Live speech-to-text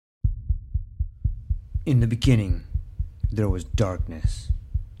In the beginning, there was darkness,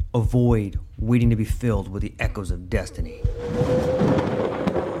 a void waiting to be filled with the echoes of destiny.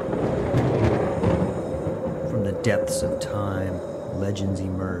 From the depths of time, legends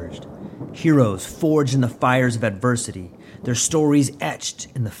emerged. Heroes forged in the fires of adversity, their stories etched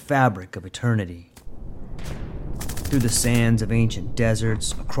in the fabric of eternity. Through the sands of ancient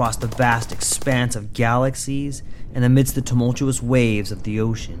deserts, across the vast expanse of galaxies, and amidst the tumultuous waves of the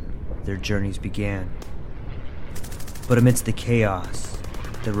ocean, their journeys began. But amidst the chaos,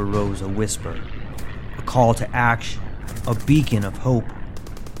 there arose a whisper, a call to action, a beacon of hope.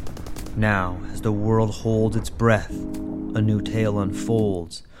 Now, as the world holds its breath, a new tale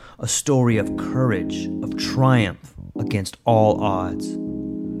unfolds, a story of courage, of triumph against all odds.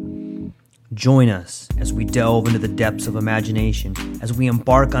 Join us as we delve into the depths of imagination, as we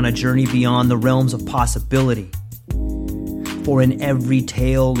embark on a journey beyond the realms of possibility. For in every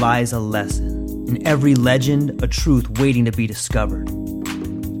tale lies a lesson, in every legend a truth waiting to be discovered.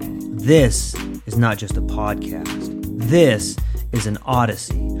 This is not just a podcast. This is an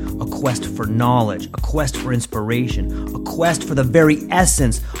odyssey, a quest for knowledge, a quest for inspiration, a quest for the very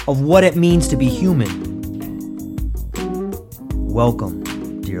essence of what it means to be human.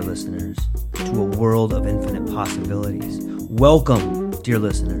 Welcome, dear listeners, to a world of infinite possibilities. Welcome, dear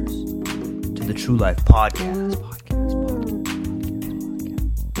listeners, to the True Life Podcast.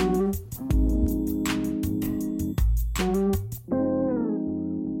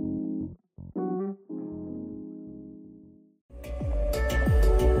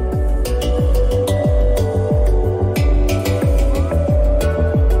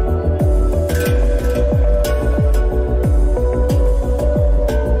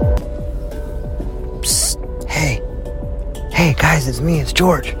 Hey guys, it's me, it's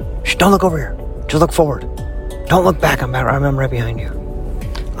George. Shh, don't look over here. Just look forward. Don't look back, I'm right behind you.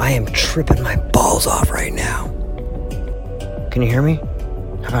 I am tripping my balls off right now. Can you hear me?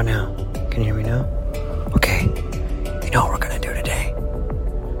 How about now? Can you hear me now? Okay, you know what we're gonna do today?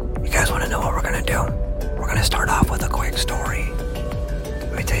 You guys wanna know what we're gonna do? We're gonna start off with a quick story.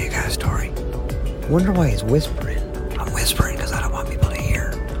 Let me tell you guys a story. I wonder why he's whispering. I'm whispering because I don't want people to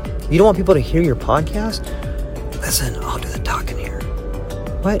hear. You don't want people to hear your podcast? Listen, I'll do the talking here.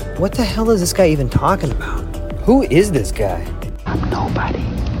 What the hell is this guy even talking about? Who is this guy? I'm nobody.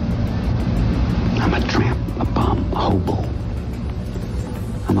 I'm a tramp, a bum, a hobo.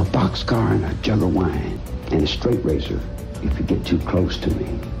 I'm a boxcar and a jug of wine, and a straight razor if you get too close to me.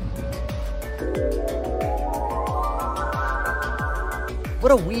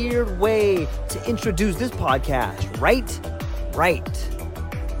 What a weird way to introduce this podcast, right? Right.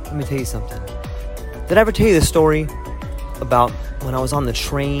 Let me tell you something. Did I ever tell you this story about when I was on the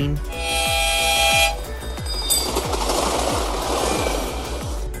train?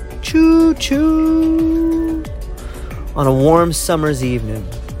 Choo-choo! On a warm summer's evening,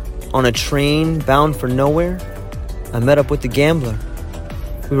 on a train bound for nowhere, I met up with the gambler.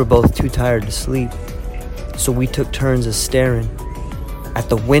 We were both too tired to sleep, so we took turns of staring at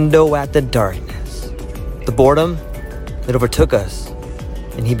the window at the darkness. The boredom that overtook us,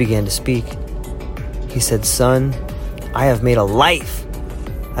 and he began to speak. He said, "Son, I have made a life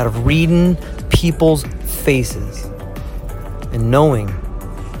out of reading people's faces and knowing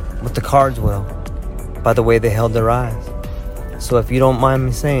what the cards will by the way they held their eyes. So if you don't mind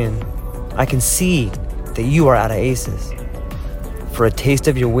me saying, I can see that you are out of aces. For a taste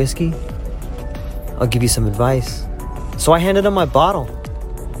of your whiskey, I'll give you some advice." So I handed him my bottle.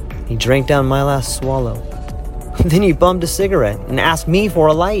 He drank down my last swallow. Then he bummed a cigarette and asked me for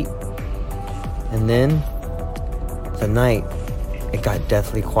a light. And then, the night, it got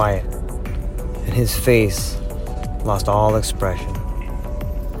deathly quiet, and his face lost all expression.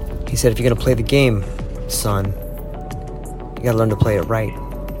 He said, "If you're gonna play the game, son, you gotta learn to play it right.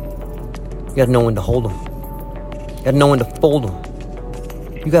 You gotta know when to hold them. You gotta know when to fold them.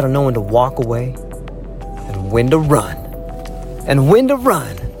 You gotta know when to walk away, and when to run. And when to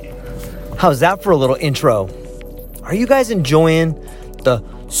run." How's that for a little intro? Are you guys enjoying the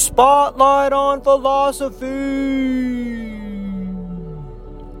Spotlight on Philosophy?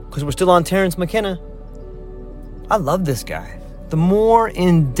 Because we're still on Terence McKenna. I love this guy. The more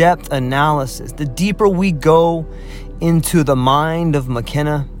in-depth analysis, the deeper we go into the mind of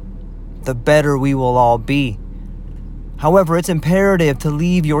McKenna, the better we will all be. However, it's imperative to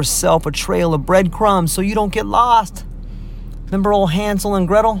leave yourself a trail of breadcrumbs so you don't get lost. Remember old Hansel and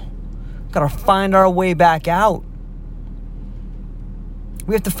Gretel? Gotta find our way back out.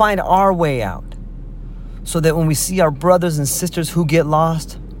 We have to find our way out so that when we see our brothers and sisters who get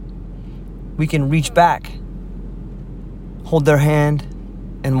lost, we can reach back, hold their hand,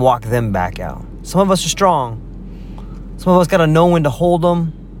 and walk them back out. Some of us are strong. Some of us got to know when to hold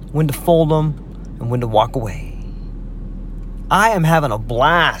them, when to fold them, and when to walk away. I am having a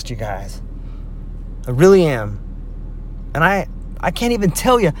blast, you guys. I really am. And I can't even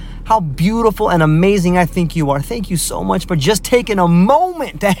tell you how beautiful and amazing I think you are. Thank you so much for just taking a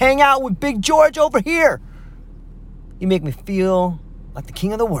moment to hang out with Big George over here. You make me feel like the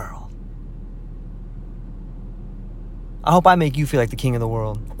king of the world. I hope I make you feel like the king of the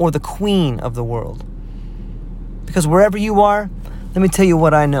world or the queen of the world. Because wherever you are, let me tell you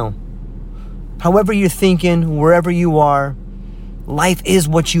what I know. However you're thinking, wherever you are, life is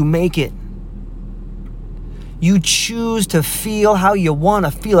what you make it. You choose to feel how you want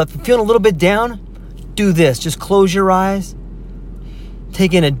to feel. If you're feeling a little bit down, do this. Just close your eyes,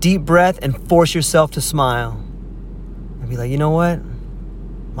 take in a deep breath, and force yourself to smile. And be like, you know what?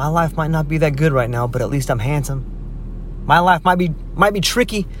 My life might not be that good right now, but at least I'm handsome. My life might be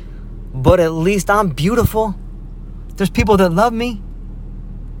tricky, but at least I'm beautiful. There's people that love me.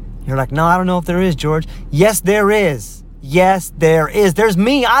 You're like, no, I don't know if there is, George. Yes, there is. Yes, there is. There's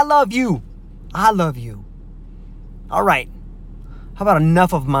me. I love you. I love you. All right. How about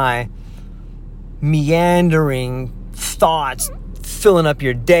enough of my meandering thoughts filling up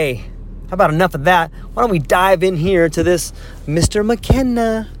your day? How about enough of that? Why don't we dive in here to this Mr.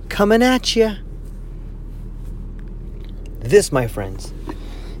 McKenna coming at you? This, my friends,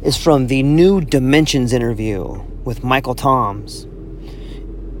 is from the New Dimensions interview with Michael Toms.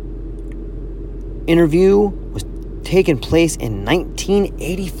 Interview was taking place in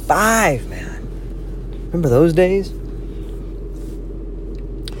 1985, man. Remember those days?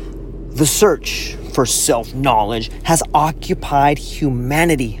 The search for self-knowledge has occupied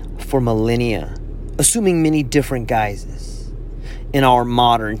humanity for millennia, assuming many different guises. In our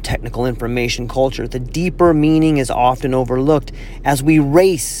modern technical information culture, the deeper meaning is often overlooked as we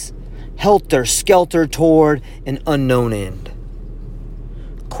race helter-skelter toward an unknown end.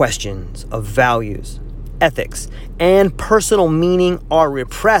 Questions of values, ethics, and personal meaning are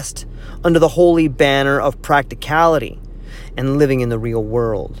repressed under the holy banner of practicality and living in the real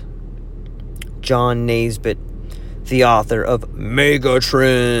world. John Naisbitt, the author of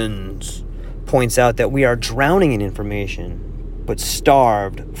Megatrends, points out that we are drowning in information, but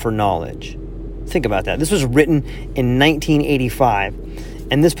starved for knowledge. Think about that. This was written in 1985,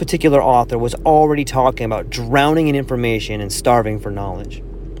 and this particular author was already talking about drowning in information and starving for knowledge.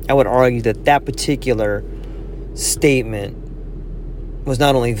 I would argue that that particular statement was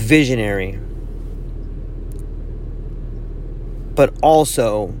not only visionary, but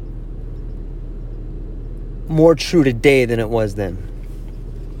also more true today than it was then.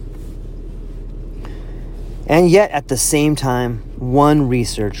 And yet, at the same time, one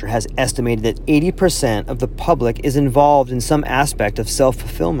researcher has estimated that 80% of the public is involved in some aspect of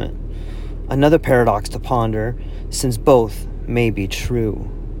self-fulfillment. Another paradox to ponder, since both may be true.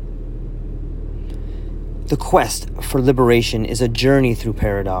 The quest for liberation is a journey through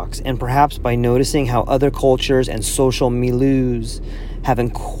paradox, and perhaps by noticing how other cultures and social milieus have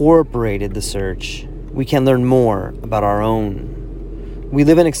incorporated the search, we can learn more about our own. We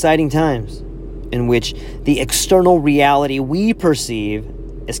live in exciting times, in which the external reality we perceive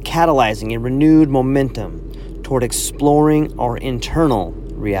is catalyzing a renewed momentum toward exploring our internal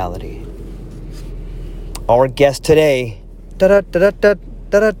reality. Our guest today,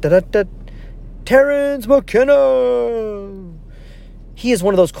 Terence McKenna. He is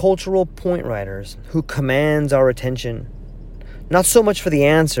one of those cultural point writers who commands our attention, not so much for the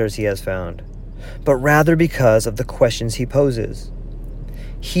answers he has found, but rather because of the questions he poses.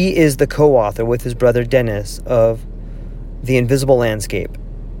 He is the co-author with his brother Dennis of The Invisible Landscape,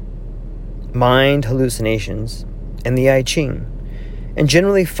 Mind Hallucinations, and the I Ching, and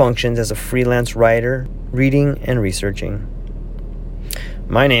generally functions as a freelance writer, reading and researching.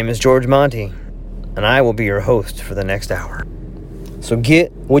 My name is George Monty, and I will be your host for the next hour. So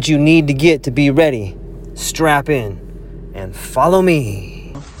get what you need to get to be ready, strap in, and follow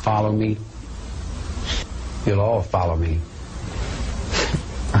me. Follow me. You'll all follow me.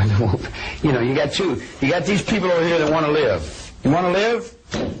 I know. You know, you got these people over here that want to live. You want to live?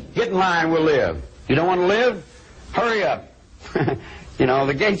 Get in line, we'll live. You don't want to live? Hurry up. You know,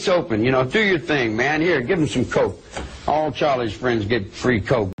 the gate's open. You know, do your thing, man. Here, give them some Coke. All Charlie's friends get free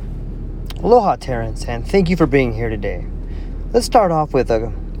Coke. Aloha, Terence, and thank you for being here today. Let's start off with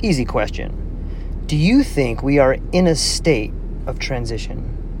an easy question. Do you think we are in a state of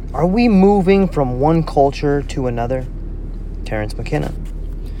transition? Are we moving from one culture to another? Terence McKenna.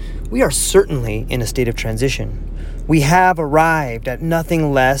 We are certainly in a state of transition. We have arrived at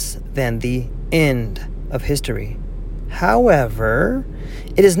nothing less than the end of history. However,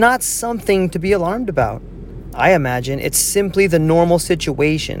 it is not something to be alarmed about. I imagine it's simply the normal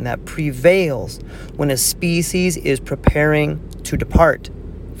situation that prevails when a species is preparing to depart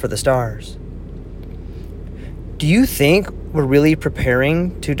for the stars. Do you think we're really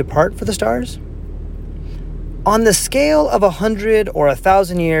preparing to depart for the stars? On the scale of 100 or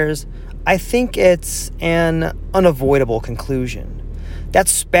 1,000 years, I think it's an unavoidable conclusion. That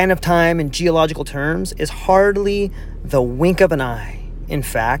span of time in geological terms is hardly the wink of an eye. In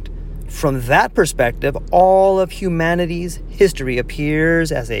fact, from that perspective, all of humanity's history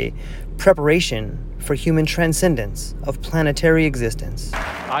appears as a preparation for human transcendence of planetary existence.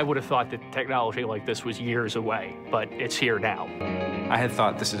 I would have thought that technology like this was years away, but it's here now. I had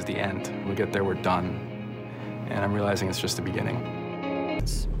thought this is the end. We get there, we're done. And I'm realizing it's just the beginning.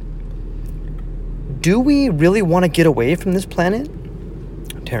 Do we really want to get away from this planet?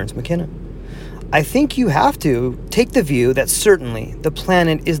 Terence McKenna. I think you have to take the view that certainly the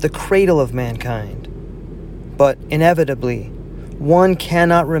planet is the cradle of mankind. But inevitably, one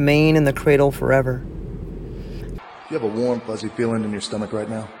cannot remain in the cradle forever. You have a warm, fuzzy feeling in your stomach right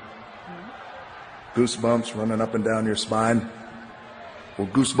now? Goosebumps running up and down your spine? Well,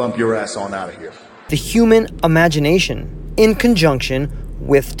 goosebump your ass on out of here. The human imagination, in conjunction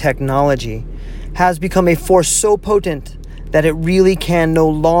with technology, has become a force so potent that it really can no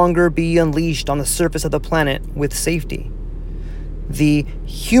longer be unleashed on the surface of the planet with safety. The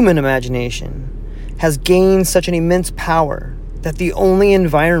human imagination has gained such an immense power that the only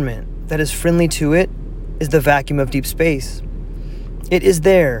environment that is friendly to it is the vacuum of deep space. It is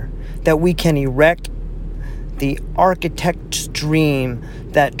there that we can erect the architect's dream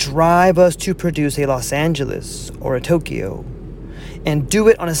that drive us to produce a Los Angeles or a Tokyo, and do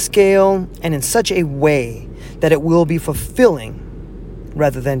it on a scale and in such a way that it will be fulfilling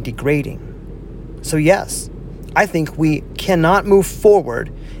rather than degrading. So yes, I think we cannot move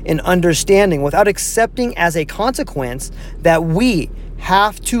forward in understanding without accepting as a consequence that we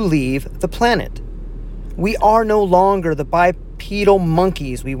have to leave the planet. We are no longer the bipedal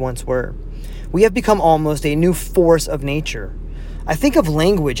monkeys we once were. We have become almost a new force of nature. I think of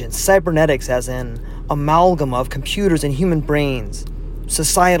language and cybernetics as an amalgam of computers and human brains,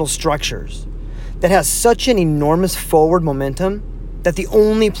 societal structures, that has such an enormous forward momentum that the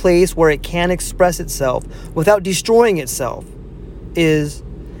only place where it can express itself without destroying itself is,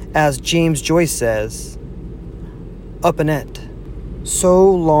 as James Joyce says, up and at. So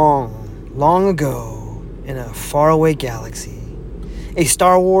long, long ago, in a faraway galaxy, a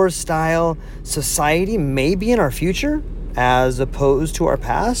Star Wars-style society may be in our future, as opposed to our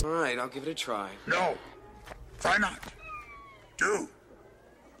past. All right, I'll give it a try. No, try not. Do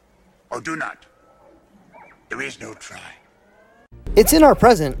or do not. There is no try. It's in our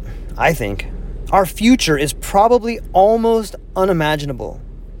present, I think. Our future is probably almost unimaginable.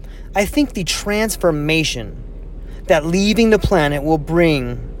 I think the transformation that leaving the planet will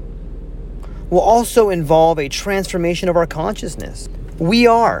bring will also involve a transformation of our consciousness. We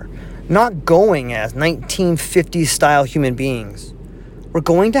are not going as 1950s style human beings. We're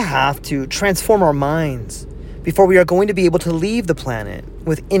going to have to transform our minds before we are going to be able to leave the planet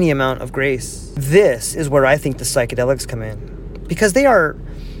with any amount of grace. This is where I think the psychedelics come in, because they are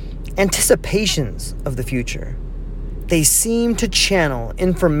anticipations of the future. They seem to channel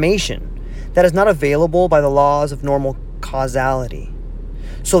information that is not available by the laws of normal causality.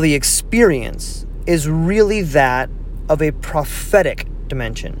 So the experience is really that of a prophetic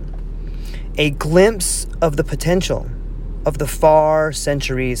dimension, a glimpse of the potential of the far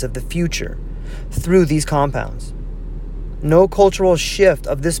centuries of the future through these compounds. No cultural shift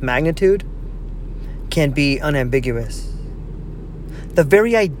of this magnitude can be unambiguous. The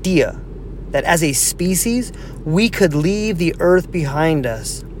very idea that as a species we could leave the earth behind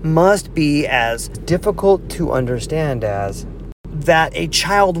us must be as difficult to understand as that a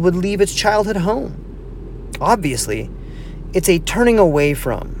child would leave its childhood home. Obviously, it's a turning away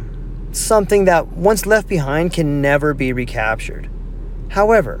from something that once left behind can never be recaptured.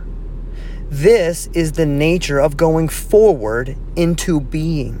 However, this is the nature of going forward into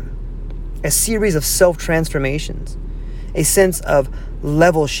being. A series of self-transformations, a sense of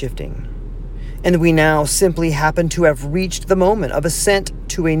level shifting. And we now simply happen to have reached the moment of ascent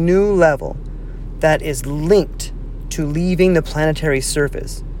to a new level that is linked to leaving the planetary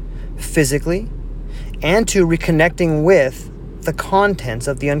surface physically and to reconnecting with the contents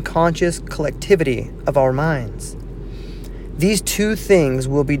of the unconscious collectivity of our minds. These two things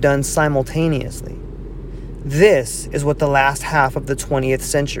will be done simultaneously. This is what the last half of the 20th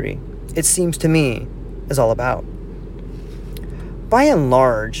century, it seems to me, is all about. By and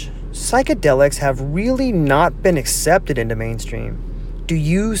large, psychedelics have really not been accepted into mainstream. Do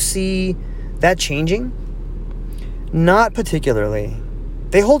you see that changing? Not particularly.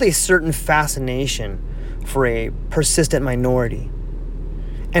 They hold a certain fascination for a persistent minority.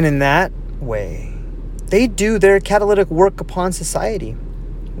 And in that way, they do their catalytic work upon society,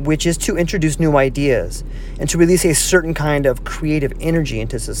 which is to introduce new ideas and to release a certain kind of creative energy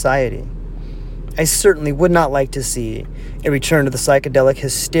into society. I certainly would not like to see a return to the psychedelic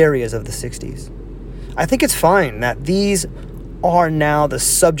hysterias of the 60s. I think it's fine that these are now the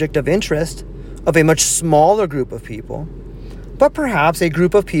subject of interest of a much smaller group of people, but perhaps a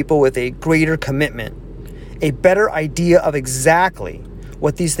group of people with a greater commitment, a better idea of exactly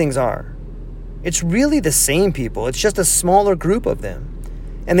what these things are. It's really the same people, it's just a smaller group of them,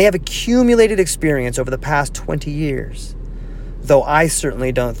 and they have accumulated experience over the past 20 years, though I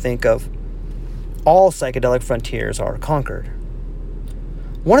certainly don't think of all psychedelic frontiers are conquered.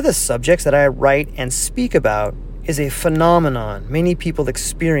 One of the subjects that I write and speak about is a phenomenon many people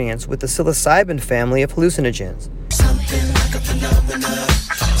experience with the psilocybin family of hallucinogens.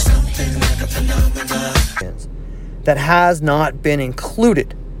 That has not been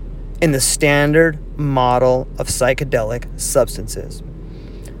included in the standard model of psychedelic substances.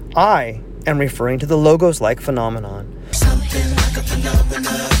 I am referring to the logos-like phenomenon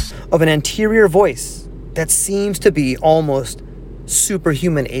of an anterior voice that seems to be almost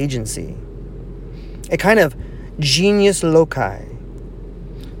superhuman agency, a kind of genius loci.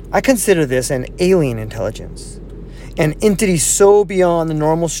 I consider this an alien intelligence, an entity so beyond the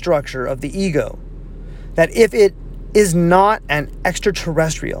normal structure of the ego that if it is not an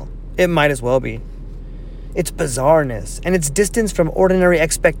extraterrestrial, it might as well be. Its bizarreness and its distance from ordinary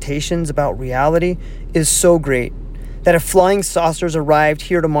expectations about reality is so great that if flying saucers arrived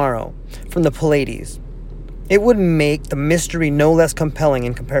here tomorrow from the Pleiades, it would make the mystery no less compelling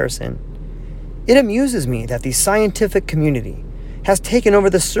in comparison. It amuses me that the scientific community has taken over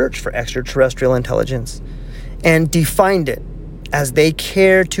the search for extraterrestrial intelligence and defined it as they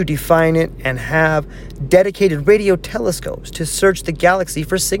care to define it and have dedicated radio telescopes to search the galaxy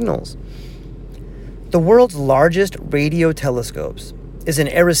for signals. The world's largest radio telescopes is in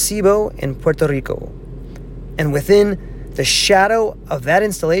Arecibo in Puerto Rico, and within the shadow of that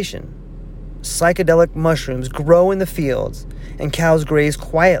installation, psychedelic mushrooms grow in the fields and cows graze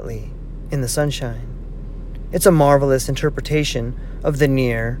quietly in the sunshine. It's a marvelous interpretation of the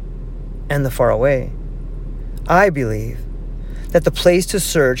near and the far away. I believe that the place to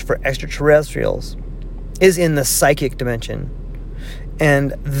search for extraterrestrials is in the psychic dimension.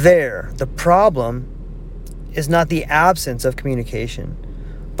 And there, the problem is not the absence of communication,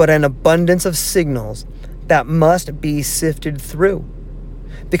 but an abundance of signals that must be sifted through.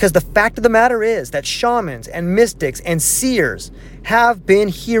 Because the fact of the matter is that shamans and mystics and seers have been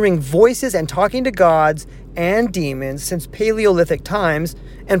hearing voices and talking to gods and demons since Paleolithic times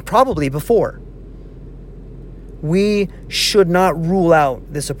and probably before. We should not rule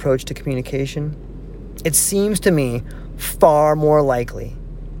out this approach to communication. It seems to me far more likely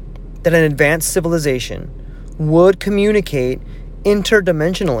that an advanced civilization would communicate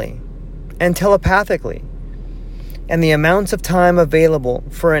interdimensionally and telepathically, and the amounts of time available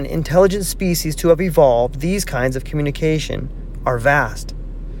for an intelligent species to have evolved these kinds of communication are vast.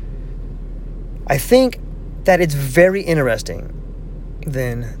 I think that it's very interesting,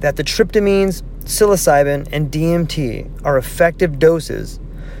 then, that the tryptamines, psilocybin, and DMT are effective doses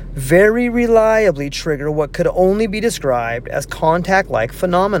very reliably trigger what could only be described as contact-like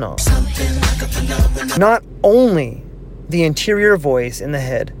phenomena. Not only the interior voice in the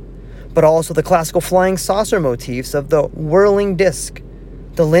head, but also the classical flying saucer motifs of the whirling disc,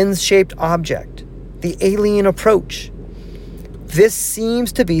 the lens-shaped object, the alien approach. This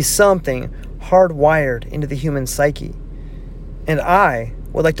seems to be something hardwired into the human psyche, and I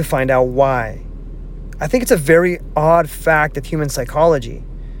would like to find out why. I think it's a very odd fact of human psychology,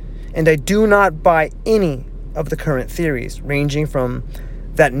 and I do not buy any of the current theories, ranging from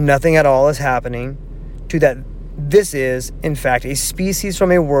that nothing at all is happening to that this is, in fact, a species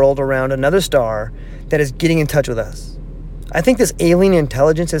from a world around another star that is getting in touch with us. I think this alien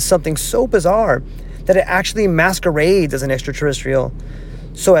intelligence is something so bizarre that it actually masquerades as an extraterrestrial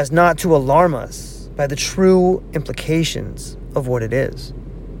so as not to alarm us by the true implications of what it is.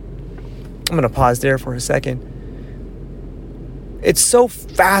 I'm going to pause there for a second. It's so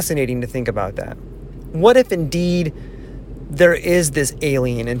fascinating to think about that. What if indeed there is this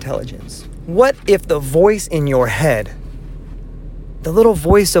alien intelligence? What if the voice in your head, the little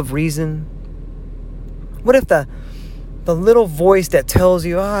voice of reason, what if the little voice that tells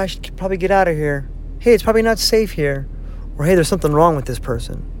you, I should probably get out of here. Hey, it's probably not safe here. Or hey, there's something wrong with this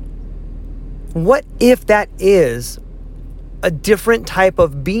person. What if that is a different type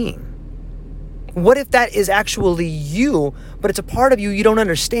of being? What if that is actually you, but it's a part of you you don't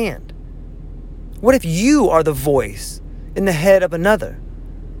understand? What if you are the voice in the head of another?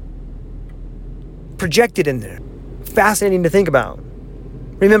 Projected in there. Fascinating to think about.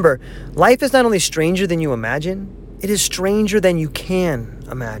 Remember, life is not only stranger than you imagine, it is stranger than you can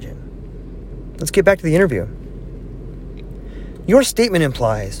imagine. Let's get back to the interview. Your statement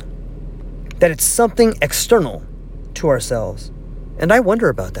implies that it's something external to ourselves, and I wonder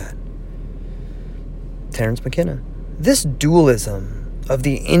about that. Terence McKenna. This dualism of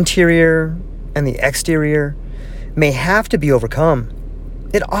the interior and the exterior may have to be overcome.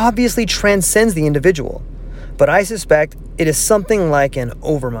 It obviously transcends the individual, but I suspect it is something like an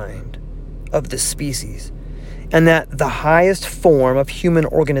overmind of the species, and that the highest form of human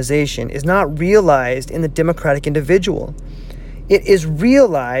organization is not realized in the democratic individual. It is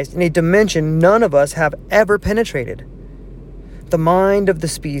realized in a dimension none of us have ever penetrated. The mind of the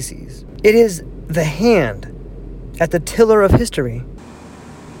species. It is the hand at the tiller of history.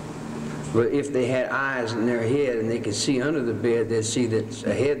 But if they had eyes in their head and they could see under the bed, they'd see that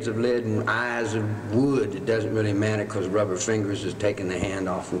heads of lead and eyes of wood. It doesn't really matter because rubber fingers is taking the hand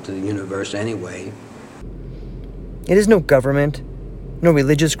off into the universe anyway. It is no government, no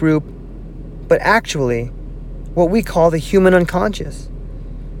religious group, but actually what we call the human unconscious.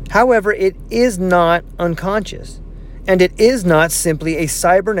 However, it is not unconscious, and it is not simply a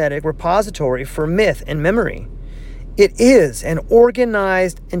cybernetic repository for myth and memory. It is an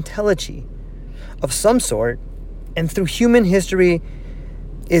organized entelechy of some sort, and through human history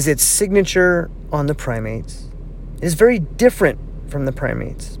is its signature on the primates. It is very different from the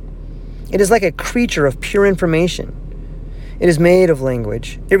primates. It is like a creature of pure information. It is made of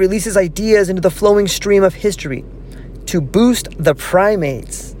language. It releases ideas into the flowing stream of history to boost the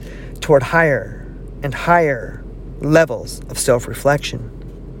primates toward higher and higher levels of self-reflection.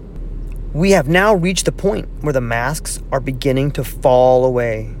 We have now reached the point where the masks are beginning to fall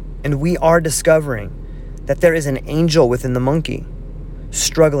away, and we are discovering that there is an angel within the monkey,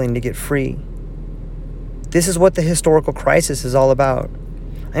 struggling to get free. This is what the historical crisis is all about.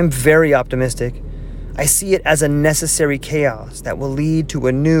 I am very optimistic. I see it as a necessary chaos that will lead to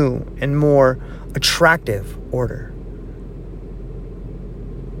a new and more attractive order.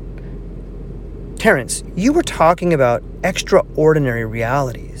 Terence, you were talking about extraordinary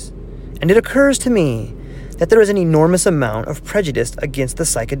realities. And it occurs to me that there is an enormous amount of prejudice against the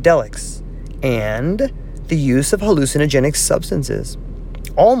psychedelics and the use of hallucinogenic substances.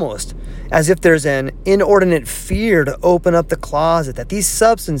 Almost as if there's an inordinate fear to open up the closet that these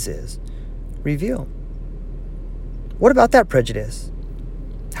substances reveal. What about that prejudice?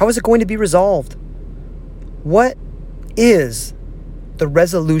 How is it going to be resolved? What is the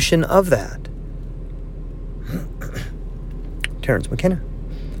resolution of that? Terence McKenna.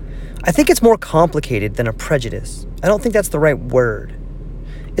 I think it's more complicated than a prejudice. I don't think that's the right word.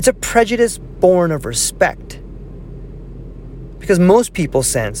 It's a prejudice born of respect. Because most people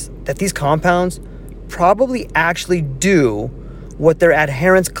sense that these compounds probably actually do what their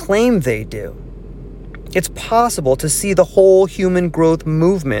adherents claim they do. It's possible to see the whole human growth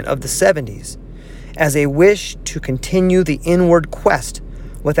movement of the 70s as a wish to continue the inward quest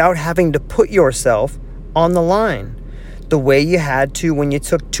without having to put yourself on the line, the way you had to when you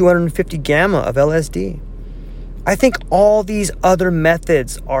took 250 gamma of LSD. I think all these other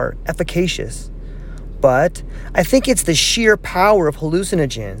methods are efficacious, but I think it's the sheer power of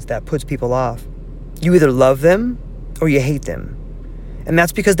hallucinogens that puts people off. You either love them or you hate them, and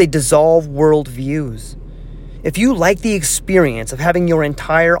that's because they dissolve worldviews. If you like the experience of having your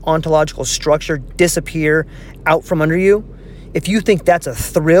entire ontological structure disappear out from under you, if you think that's a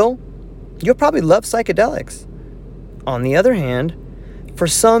thrill, you'll probably love psychedelics. On the other hand, for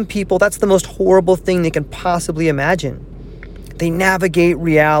some people, that's the most horrible thing they can possibly imagine. They navigate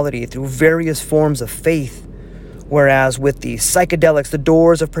reality through various forms of faith, whereas with the psychedelics, the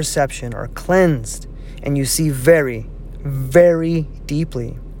doors of perception are cleansed, and you see very, very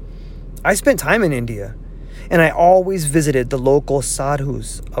deeply. I spent time in India, and I always visited the local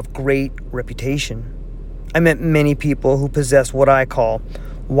sadhus of great reputation. I met many people who possess what I call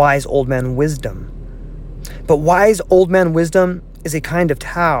wise old man wisdom. But wise old man wisdom is a kind of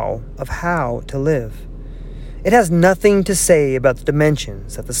Tao of how to live. It has nothing to say about the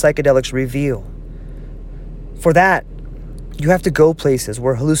dimensions that the psychedelics reveal. For that, you have to go places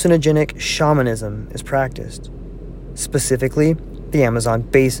where hallucinogenic shamanism is practiced, specifically the Amazon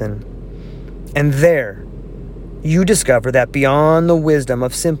basin. And there, you discover that beyond the wisdom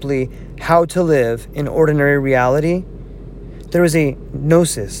of simply how to live in ordinary reality, there is a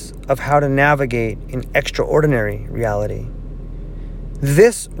gnosis of how to navigate an extraordinary reality.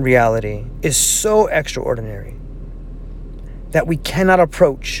 This reality is so extraordinary that we cannot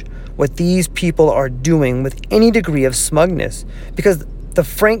approach what these people are doing with any degree of smugness, because the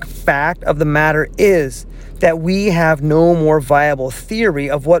frank fact of the matter is that we have no more viable theory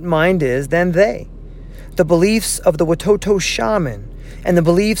of what mind is than they. The beliefs of the Watoto shaman and the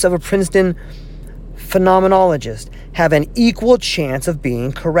beliefs of a Princeton phenomenologist have an equal chance of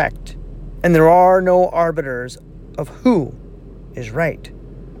being correct, and there are no arbiters of who is right.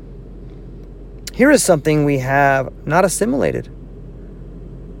 Here is something we have not assimilated.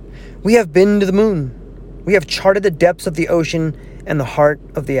 We have been to the moon. We have charted the depths of the ocean and the heart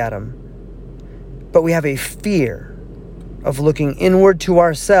of the atom. But we have a fear of looking inward to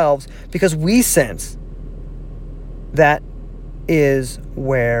ourselves because we sense that is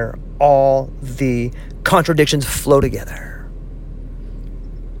where all the contradictions flow together.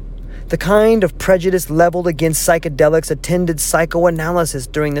 The kind of prejudice leveled against psychedelics attended psychoanalysis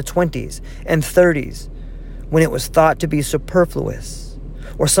during the 20s and 30s, when it was thought to be superfluous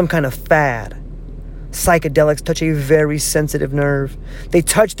or some kind of fad. Psychedelics touch a very sensitive nerve. They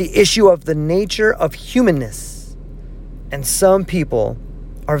touch the issue of the nature of humanness, and some people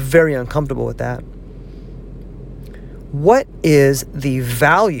are very uncomfortable with that. What is the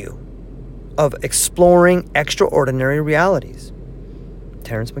value of exploring extraordinary realities?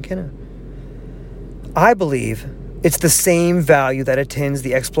 Terence McKenna. I believe it's the same value that attends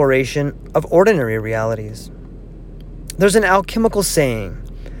the exploration of ordinary realities. There's an alchemical saying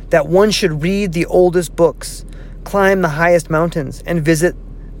that one should read the oldest books, climb the highest mountains, and visit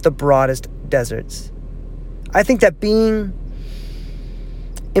the broadest deserts. I think that being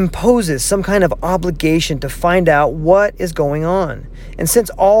imposes some kind of obligation to find out what is going on. And since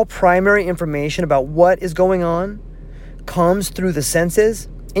all primary information about what is going on comes through the senses,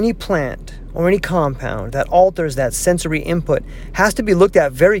 any plant or any compound that alters that sensory input has to be looked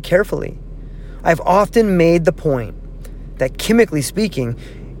at very carefully. I've often made the point that, chemically speaking,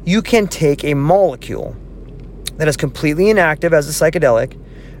 you can take a molecule that is completely inactive as a psychedelic,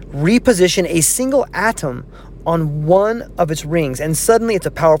 reposition a single atom on one of its rings, and suddenly it's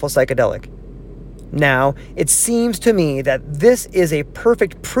a powerful psychedelic. Now, it seems to me that this is a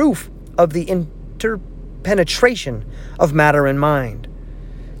perfect proof of the interpenetration of matter and mind.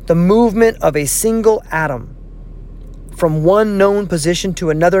 The movement of a single atom from one known position to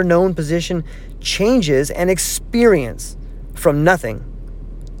another known position changes an experience from nothing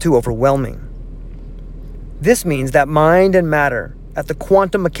to overwhelming. This means that mind and matter at the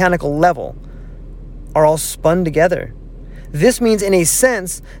quantum mechanical level are all spun together. This means, in a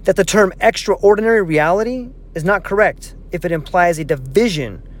sense, that the term extraordinary reality is not correct if it implies a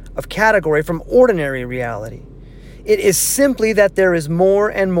division of category from ordinary reality. It is simply that there is more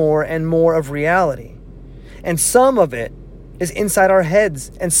and more and more of reality. And some of it is inside our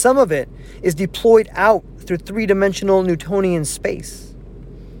heads, and some of it is deployed out through three-dimensional Newtonian space.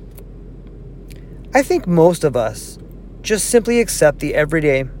 I think most of us just simply accept the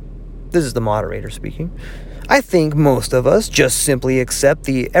everyday. This is the moderator speaking. I think most of us just simply accept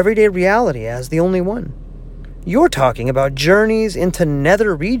the everyday reality as the only one. You're talking about journeys into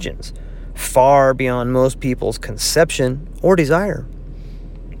nether regions, far beyond most people's conception or desire.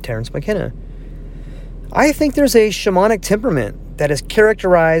 Terence McKenna. I think there's a shamanic temperament that is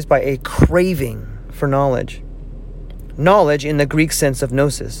characterized by a craving for knowledge. Knowledge in the Greek sense of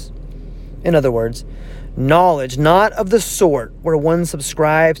gnosis. In other words, knowledge not of the sort where one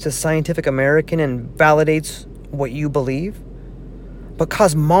subscribes to Scientific American and validates what you believe, but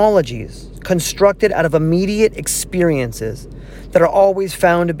cosmologies constructed out of immediate experiences that are always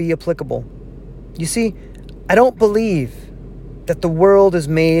found to be applicable. You see, I don't believe that the world is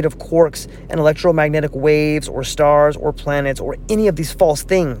made of quarks and electromagnetic waves or stars or planets or any of these false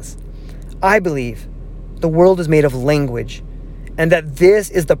things. I believe the world is made of language, and that this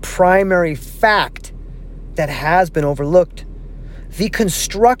is the primary fact that has been overlooked. The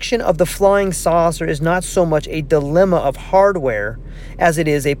construction of the flying saucer is not so much a dilemma of hardware as it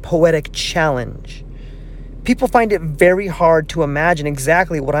is a poetic challenge. People find it very hard to imagine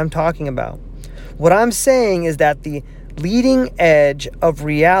exactly what I'm talking about. What I'm saying is that the leading edge of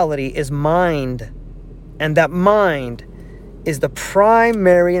reality is mind, and that mind is the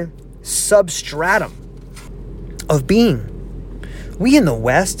primary substratum of being. We in the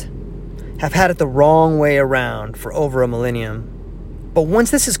West have had it the wrong way around for over a millennium. But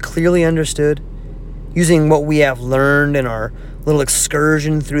once this is clearly understood, using what we have learned in our little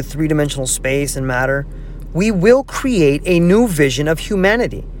excursion through three-dimensional space and matter, we will create a new vision of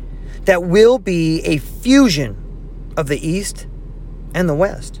humanity that will be a fusion of the East and the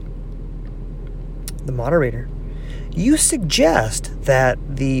West. The moderator. You suggest that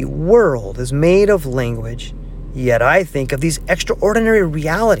the world is made of language, yet I think of these extraordinary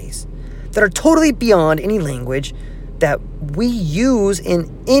realities that are totally beyond any language that we use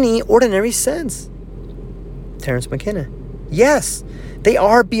in any ordinary sense. Terence McKenna. Yes, they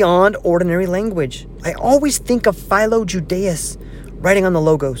are beyond ordinary language. I always think of Philo Judaeus writing on the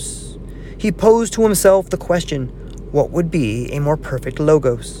Logos. He posed to himself the question, what would be a more perfect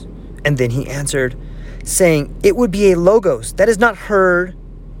Logos? And then he answered, saying, it would be a Logos that is not heard,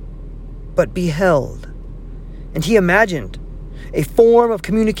 but beheld. And he imagined a form of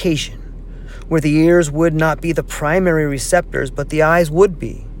communication where the ears would not be the primary receptors, but the eyes would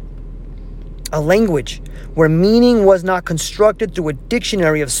be. A language where meaning was not constructed through a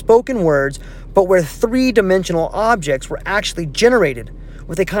dictionary of spoken words, but where three-dimensional objects were actually generated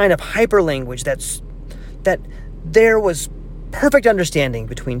with a kind of hyperlanguage that there was perfect understanding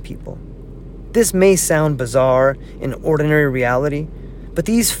between people. This may sound bizarre in ordinary reality, but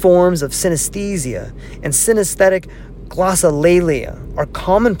these forms of synesthesia and synesthetic glossolalia are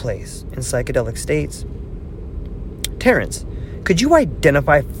commonplace in psychedelic states. Terence, could you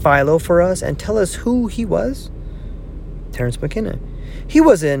identify Philo for us and tell us who he was? Terence McKenna. He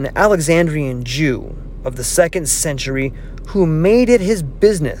was an Alexandrian Jew of the 2nd century who made it his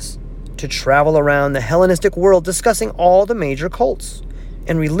business to travel around the Hellenistic world discussing all the major cults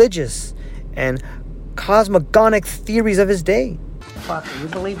and religious and cosmogonic theories of his day. Fuck, you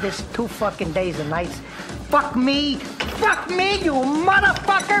believe this? 2 fucking days and nights. Fuck me! Fuck me, you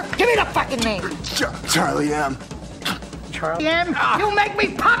motherfucker! Give me the fucking name! Charlie M. Charlie M? You make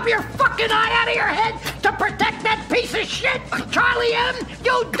me pop your fucking eye out of your head to protect that piece of shit! Charlie M,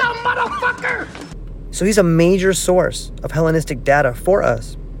 you dumb motherfucker! So he's a major source of Hellenistic data for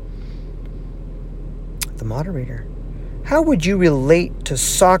us. The moderator. How would you relate to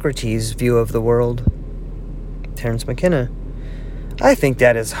Socrates' view of the world? Terence McKenna. I think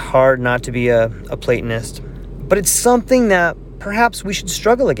that is hard not to be a Platonist, but it's something that perhaps we should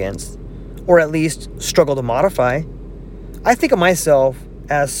struggle against, or at least struggle to modify. I think of myself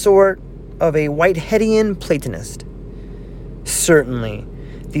as sort of a Whiteheadian Platonist. Certainly,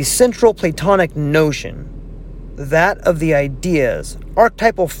 the central Platonic notion, that of the ideas,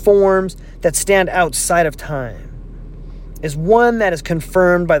 archetypal forms that stand outside of time, is one that is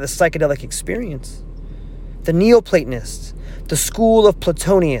confirmed by the psychedelic experience. The Neoplatonists, the school of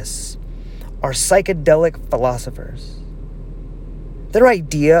Plotinus, are psychedelic philosophers. Their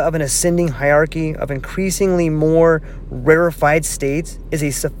idea of an ascending hierarchy of increasingly more rarefied states is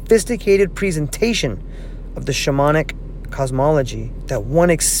a sophisticated presentation of the shamanic cosmology that one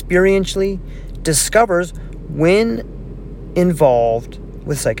experientially discovers when involved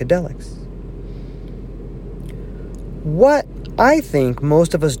with psychedelics. What I think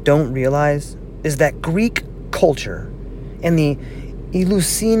most of us don't realize is that Greek culture and the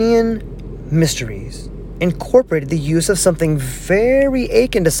Eleusinian mysteries incorporated the use of something very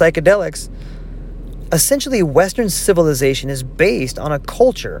akin to psychedelics. Essentially, Western civilization is based on a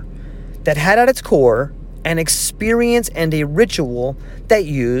culture that had at its core an experience and a ritual that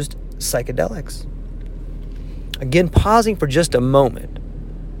used psychedelics. Again, pausing for just a moment,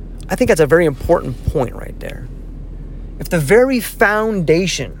 I think that's a very important point right there. If the very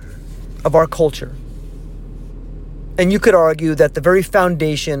foundation of our culture, and you could argue that the very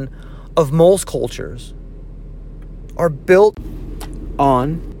foundation of most cultures, are built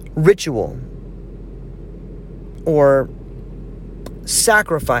on ritual or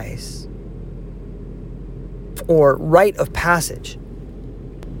sacrifice or rite of passage,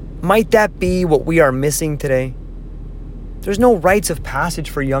 might that be what we are missing today? There's no rites of passage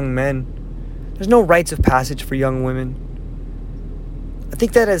for young men. There's no rites of passage for young women. I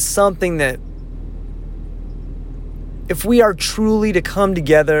think that is something that, if we are truly to come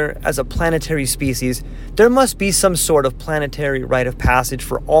together as a planetary species, there must be some sort of planetary rite of passage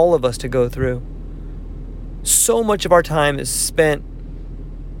for all of us to go through. So much of our time is spent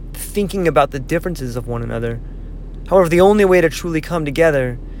thinking about the differences of one another. However, the only way to truly come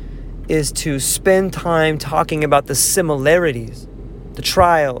together is to spend time talking about the similarities, the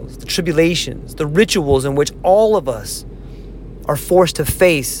trials, the tribulations, the rituals in which all of us are forced to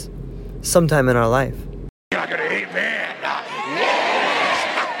face sometime in our life.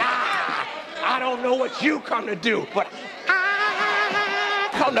 I don't know what you come to do, but I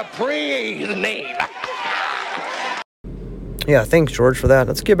come to praise the name. Yeah, thanks, George, for that.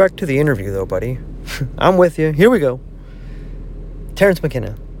 Let's get back to the interview, though, buddy. I'm with you. Here we go. Terence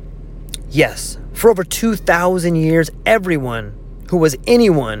McKenna. Yes, for over 2,000 years, everyone who was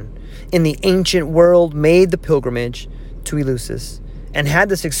anyone in the ancient world made the pilgrimage to Eleusis and had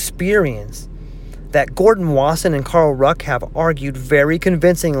this experience that Gordon Wasson and Carl Ruck have argued very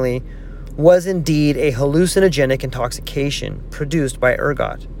convincingly was indeed a hallucinogenic intoxication produced by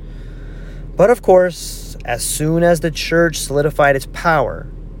ergot. But of course, as soon as the church solidified its power,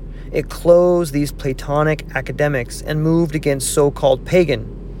 it closed these Platonic academics and moved against so-called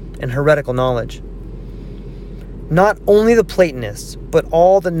pagan and heretical knowledge. Not only the Platonists, but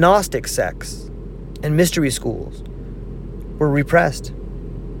all the Gnostic sects and mystery schools were repressed.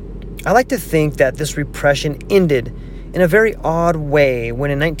 I like to think that this repression ended in a very odd way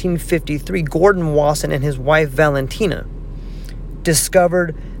when in 1953 Gordon Wasson and his wife Valentina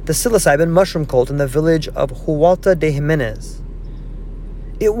discovered the psilocybin mushroom cult in the village of Hualta de Jimenez.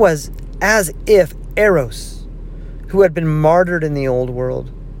 It was as if Eros, who had been martyred in the old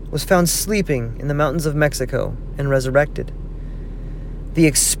world, was found sleeping in the mountains of Mexico and resurrected. The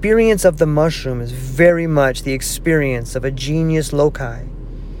experience of the mushroom is very much the experience of a genius loci,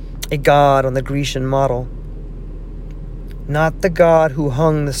 a god on the Grecian model. Not the god who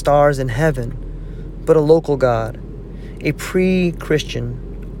hung the stars in heaven, but a local god, a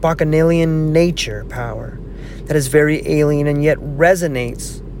pre-Christian, bacchanalian nature power that is very alien and yet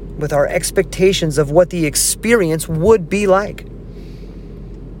resonates with our expectations of what the experience would be like.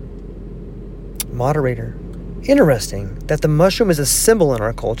 Moderator. Interesting that the mushroom is a symbol in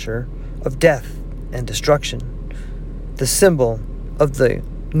our culture of death and destruction. The symbol of the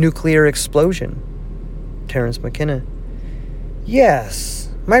nuclear explosion. Terence McKenna. Yes,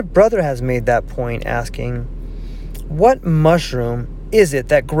 my brother has made that point, asking, what mushroom is it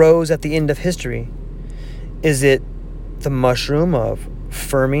that grows at the end of history? Is it the mushroom of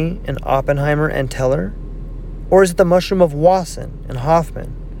Fermi and Oppenheimer and Teller? Or is it the mushroom of Wasson and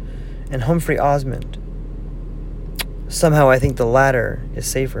Hoffman and Humphrey Osmond? Somehow I think the latter is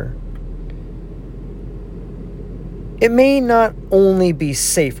safer. It may not only be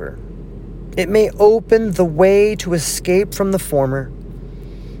safer, it may open the way to escape from the former.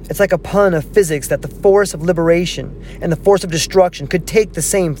 It's like a pun of physics that the force of liberation and the force of destruction could take the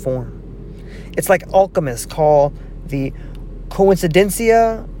same form. It's like alchemists call the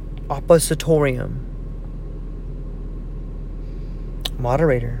coincidentia oppositorium.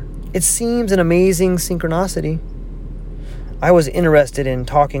 Moderator. It seems an amazing synchronicity. I was interested in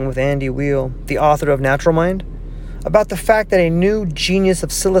talking with Andy Weil, the author of Natural Mind, about the fact that a new genius of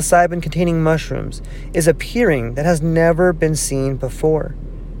psilocybin-containing mushrooms is appearing that has never been seen before.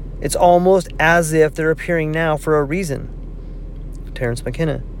 It's almost as if they're appearing now for a reason. Terence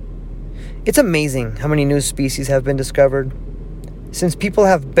McKenna. It's amazing how many new species have been discovered. Since people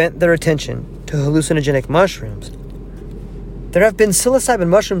have bent their attention to hallucinogenic mushrooms, there have been psilocybin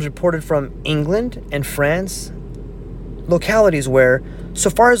mushrooms reported from England and France, localities where, so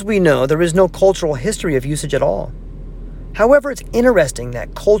far as we know, there is no cultural history of usage at all. However, it's interesting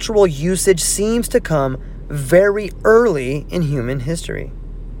that cultural usage seems to come very early in human history.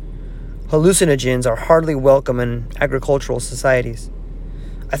 Hallucinogens are hardly welcome in agricultural societies.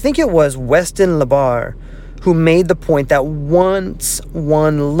 I think it was Weston LaBarre who made the point that once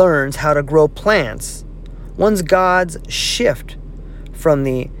one learns how to grow plants, one's gods shift from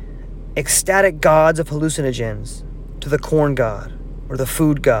the ecstatic gods of hallucinogens to the corn god or the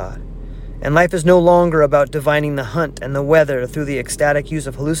food god. And life is no longer about divining the hunt and the weather through the ecstatic use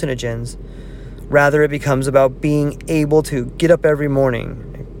of hallucinogens. Rather, it becomes about being able to get up every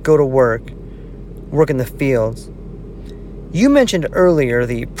morning, go to work in the fields. You mentioned earlier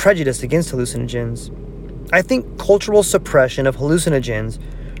the prejudice against hallucinogens. I think cultural suppression of hallucinogens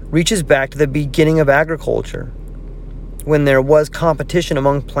reaches back to the beginning of agriculture, when there was competition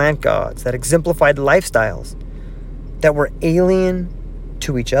among plant gods that exemplified lifestyles that were alien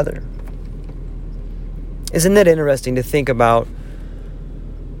to each other. Isn't that interesting to think about?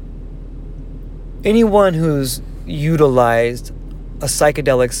 Anyone who's utilized a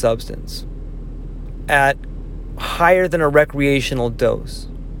psychedelic substance at higher than a recreational dose,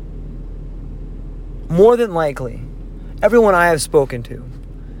 more than likely, everyone I have spoken to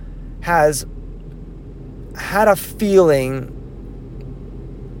has had a feeling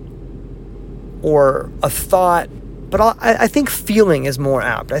or a thought, but I think feeling is more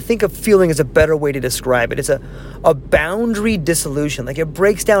apt. I think a feeling is a better way to describe it. It's a boundary dissolution. Like, it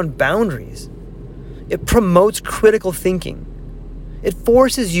breaks down boundaries. It promotes critical thinking. It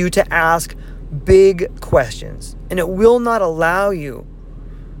forces you to ask big questions, and it will not allow you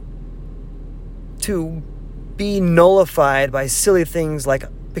to be nullified by silly things like,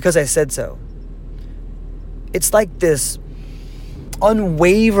 because I said so. It's like this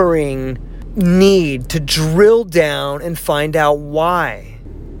unwavering need to drill down and find out why.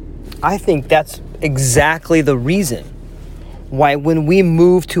 I think that's exactly the reason why when we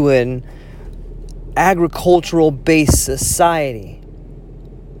move to an agricultural-based society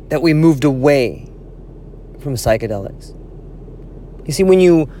that we moved away from psychedelics. You see, when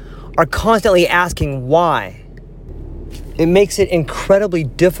you are constantly asking why, it makes it incredibly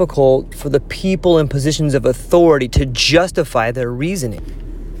difficult for the people in positions of authority to justify their reasoning.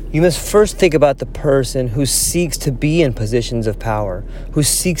 You must first think about the person who seeks to be in positions of power, who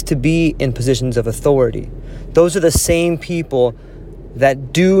seeks to be in positions of authority. Those are the same people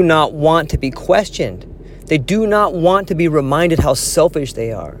that do not want to be questioned. They do not want to be reminded how selfish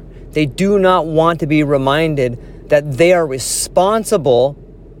they are. They do not want to be reminded that they are responsible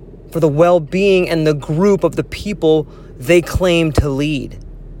for the well-being and the group of the people they claim to lead.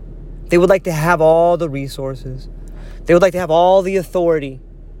 They would like to have all the resources. They would like to have all the authority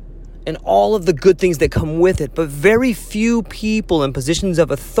and all of the good things that come with it. But very few people in positions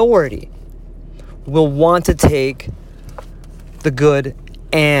of authority will want to take the good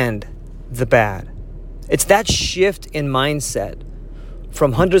and the bad. It's that shift in mindset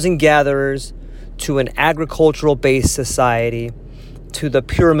from hunters and gatherers to an agricultural-based society, to the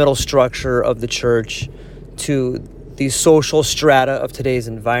pyramidal structure of the church, to the social strata of today's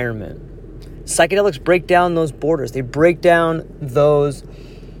environment. Psychedelics break down those borders. They break down those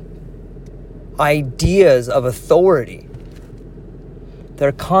ideas of authority.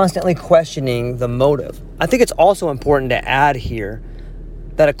 They're constantly questioning the motive. I think it's also important to add here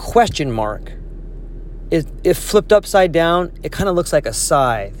that a question mark, if flipped upside down, it kind of looks like a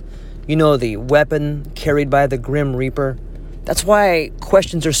scythe. You know, the weapon carried by the Grim Reaper. That's why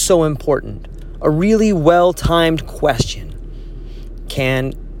questions are so important. A really well-timed question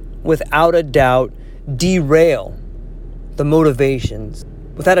can, without a doubt, derail the motivations,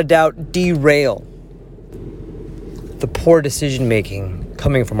 without a doubt, derail the poor decision-making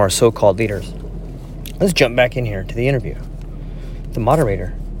coming from our so-called leaders. Let's jump back in here to the interview. The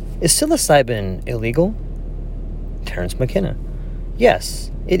moderator. Is psilocybin illegal? Terence McKenna. Yes,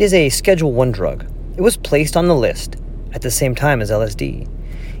 it is a Schedule I drug. It was placed on the list at the same time as LSD,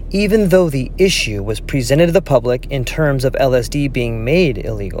 even though the issue was presented to the public in terms of LSD being made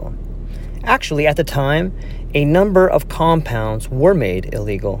illegal. Actually, at the time, a number of compounds were made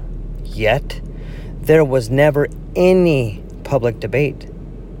illegal, yet there was never any public debate.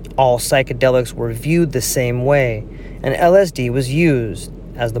 All psychedelics were viewed the same way, and LSD was used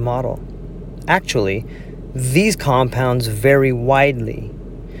as the model. Actually, these compounds vary widely.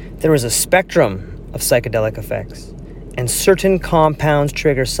 There is a spectrum of psychedelic effects, and certain compounds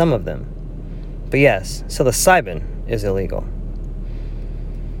trigger some of them. But yes, psilocybin is illegal.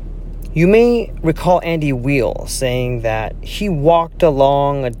 You may recall Andy Weil saying that he walked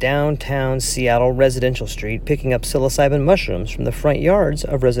along a downtown Seattle residential street picking up psilocybin mushrooms from the front yards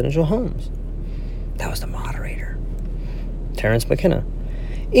of residential homes. That was the moderator, Terence McKenna.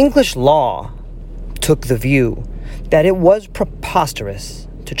 English law took the view that it was preposterous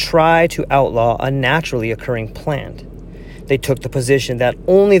to try to outlaw a naturally occurring plant. They took the position that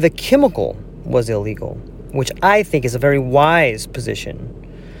only the chemical was illegal, which I think is a very wise position.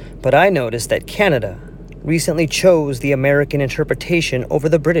 But I noticed that Canada recently chose the American interpretation over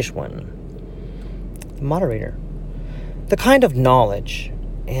the British one. The moderator. The kind of knowledge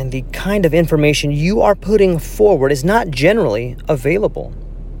and the kind of information you are putting forward is not generally available.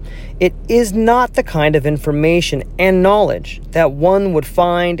 It is not the kind of information and knowledge that one would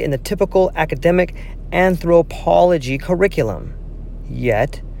find in the typical academic anthropology curriculum.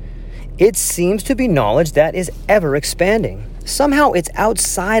 Yet, it seems to be knowledge that is ever expanding. Somehow it's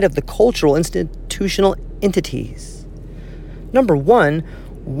outside of the cultural institutional entities. Number one,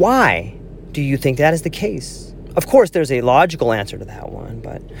 why do you think that is the case? Of course, there's a logical answer to that one,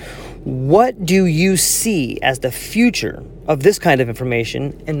 but what do you see as the future of this kind of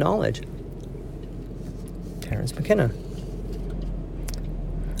information and knowledge? Terence McKenna.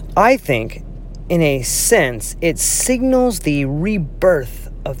 I think, in a sense, it signals the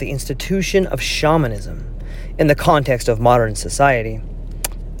rebirth of the institution of shamanism in the context of modern society.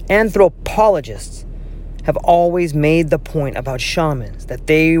 Anthropologists have always made the point about shamans that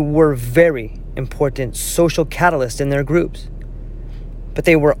they were very important social catalysts in their groups, but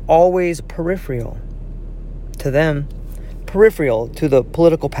they were always peripheral to them, peripheral to the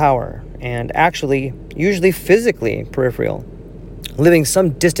political power, and actually, usually physically peripheral, living some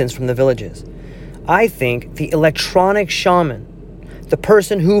distance from the villages. I think the electronic shaman, the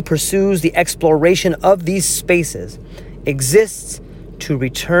person who pursues the exploration of these spaces, exists to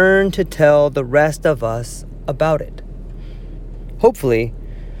return to tell the rest of us about it. Hopefully,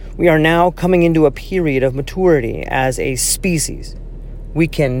 we are now coming into a period of maturity as a species, We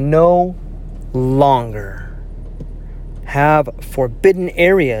can no longer have forbidden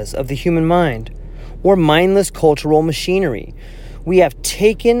areas of the human mind or mindless cultural machinery. We have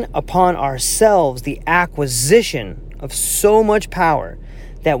taken upon ourselves the acquisition of so much power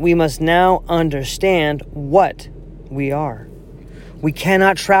that we must now understand what we are. We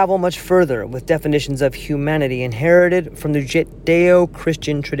cannot travel much further with definitions of humanity inherited from the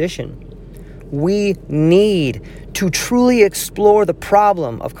Judeo-Christian tradition. We need to truly explore the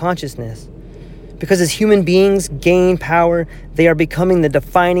problem of consciousness, because as human beings gain power, they are becoming the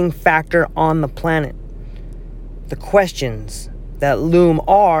defining factor on the planet. The questions that loom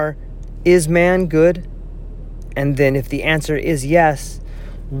are, is man good? And then if the answer is yes,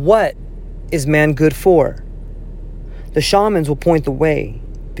 what is man good for? The shamans will point the way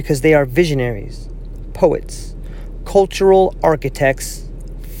because they are visionaries, poets, cultural architects,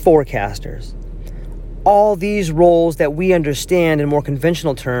 forecasters. All these roles that we understand in more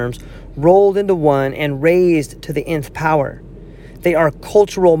conventional terms rolled into one and raised to the nth power. They are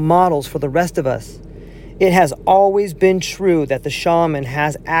cultural models for the rest of us. It has always been true that the shaman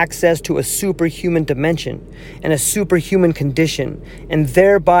has access to a superhuman dimension and a superhuman condition, and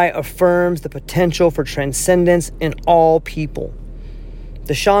thereby affirms the potential for transcendence in all people.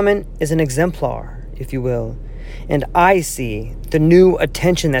 The shaman is an exemplar, if you will, and I see the new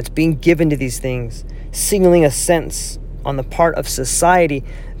attention that's being given to these things, signaling a sense on the part of society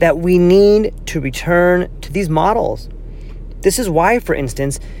that we need to return to these models. This is why, for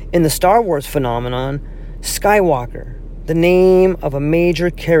instance, in the Star Wars phenomenon, Skywalker, the name of a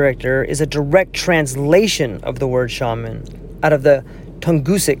major character, is a direct translation of the word shaman out of the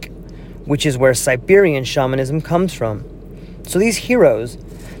Tungusic, which is where Siberian shamanism comes from. So these heroes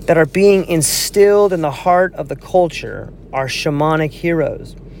that are being instilled in the heart of the culture are shamanic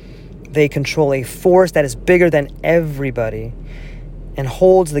heroes. They control a force that is bigger than everybody and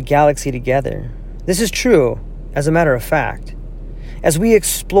holds the galaxy together. This is true, as a matter of fact. As we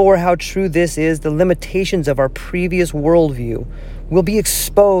explore how true this is, the limitations of our previous worldview will be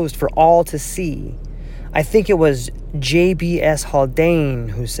exposed for all to see. I think it was J.B.S. Haldane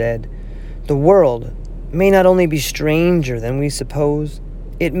who said, "The world may not only be stranger than we suppose,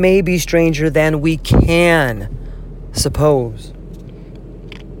 it may be stranger than we can suppose."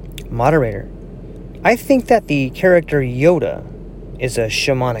 Moderator, I think that the character Yoda is a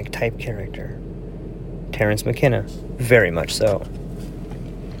shamanic type character. Terence McKenna, very much so.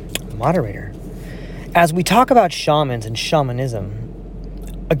 Moderator, as we talk about shamans and shamanism,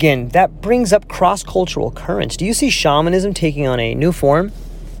 again, that brings up cross-cultural currents. Do you see shamanism taking on a new form?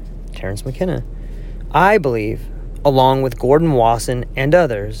 Terence McKenna, I believe, along with Gordon Wasson and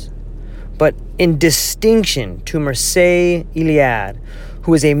others, but in distinction to Mircea Eliade,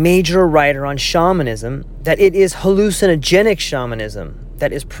 who is a major writer on shamanism, that it is hallucinogenic shamanism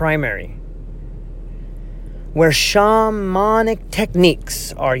that is primary, where shamanic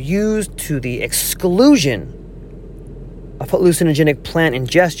techniques are used to the exclusion of hallucinogenic plant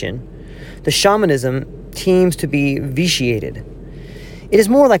ingestion. The shamanism seems to be vitiated. It is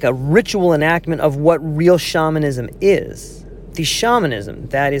more like a ritual enactment of what real shamanism is. The shamanism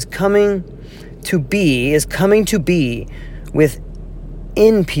that is coming to be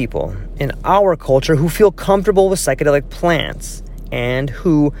within people in our culture who feel comfortable with psychedelic plants, and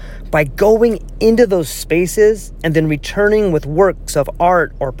who, by going into those spaces and then returning with works of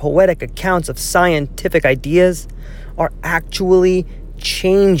art or poetic accounts of scientific ideas, are actually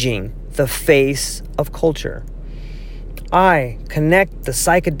changing the face of culture. I connect the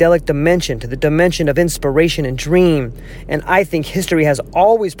psychedelic dimension to the dimension of inspiration and dream, and I think history has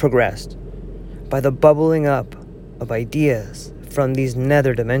always progressed by the bubbling up of ideas from these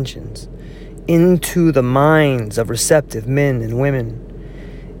nether dimensions into the minds of receptive men and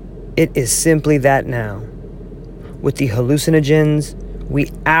women. It is simply that now. With the hallucinogens,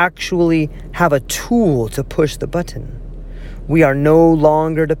 we actually have a tool to push the button. We are no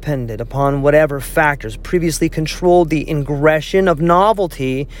longer dependent upon whatever factors previously controlled the ingression of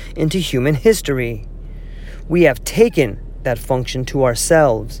novelty into human history. We have taken that function to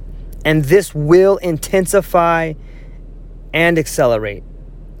ourselves, and this will intensify and accelerate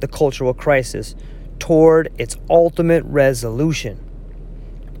the cultural crisis toward its ultimate resolution.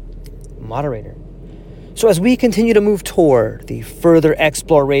 Moderator. So as we continue to move toward the further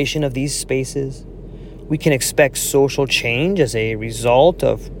exploration of these spaces, we can expect social change as a result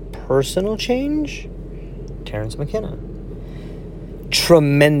of personal change? Terence McKenna.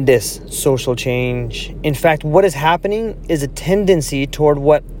 Tremendous social change. In fact, what is happening is a tendency toward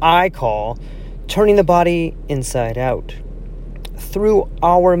what I call turning the body inside out. Through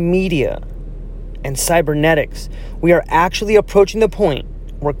our media and cybernetics, we are actually approaching the point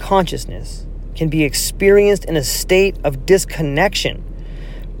where consciousness can be experienced in a state of disconnection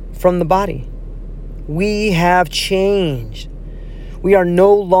from the body. We have changed. We are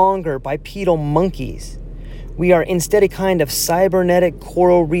no longer bipedal monkeys. We are instead a kind of cybernetic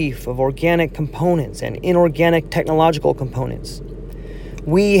coral reef of organic components and inorganic technological components.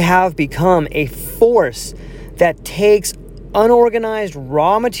 We have become a force that takes unorganized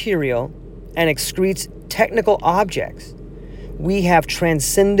raw material and excretes technical objects. We have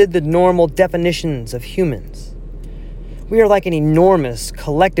transcended the normal definitions of humans. We are like an enormous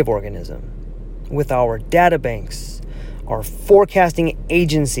collective organism with our databanks, our forecasting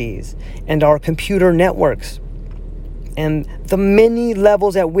agencies, and our computer networks, and the many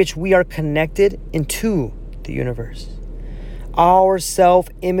levels at which we are connected into the universe. Our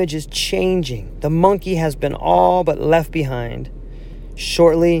self-image is changing. The monkey has been all but left behind.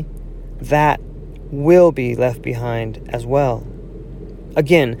 Shortly, that will be left behind as well.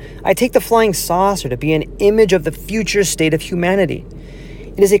 Again, I take the flying saucer to be an image of the future state of humanity.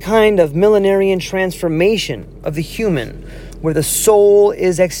 It is a kind of millenarian transformation of the human, where the soul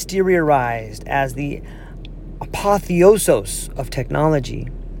is exteriorized as the apotheosis of technology.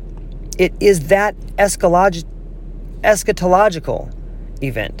 It is that eschatological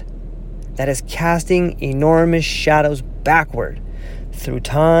event that is casting enormous shadows backward through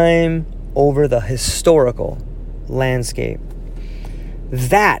time over the historical landscape.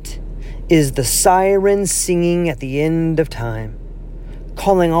 That is the siren singing at the end of time,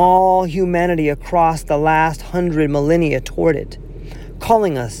 calling all humanity across the last 100 millennia toward it,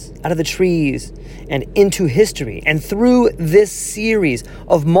 calling us out of the trees and into history, and through this series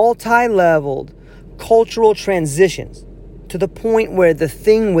of multi-leveled cultural transitions to the point where the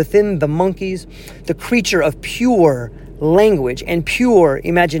thing within the monkeys, the creature of pure language and pure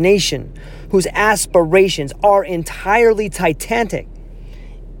imagination, whose aspirations are entirely titanic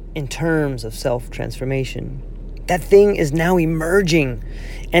in terms of self-transformation. That thing is now emerging,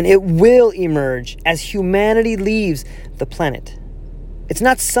 and it will emerge as humanity leaves the planet. It's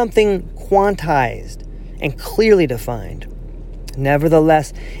not something quantized and clearly defined.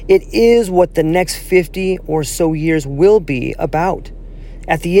 Nevertheless, it is what the next 50 or so years will be about.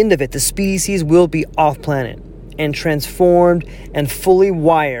 At the end of it, the species will be off-planet and transformed and fully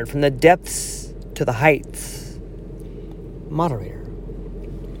wired from the depths to the heights. Moderator.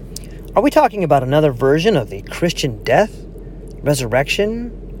 Are we talking about another version of the Christian death,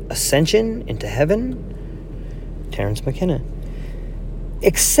 resurrection, ascension into heaven? Terence McKenna.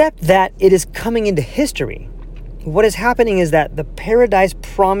 Except that it is coming into history. What is happening is that the paradise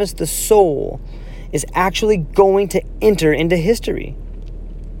promised the soul is actually going to enter into history.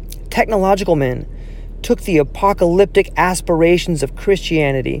 Technological men took the apocalyptic aspirations of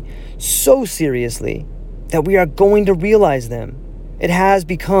Christianity so seriously that we are going to realize them. It has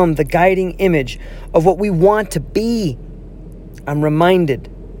become the guiding image of what we want to be. I'm reminded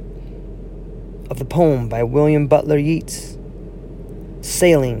of the poem by William Butler Yeats,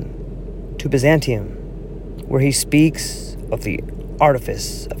 Sailing to Byzantium, where he speaks of the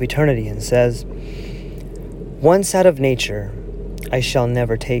artifice of eternity and says, "Once out of nature, I shall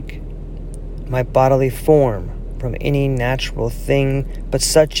never take my bodily form from any natural thing, but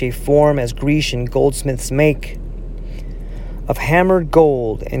such a form as Grecian goldsmiths make, of hammered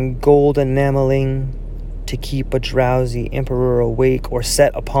gold and gold enameling, to keep a drowsy emperor awake, or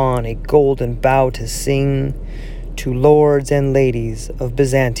set upon a golden bough to sing to lords and ladies of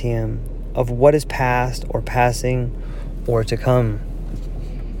Byzantium of what is past or passing or to come."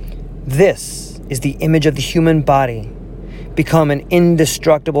 This is the image of the human body, become an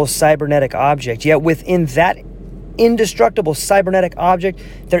indestructible cybernetic object. Yet within that indestructible cybernetic object,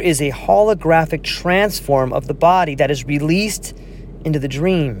 there is a holographic transform of the body that is released into the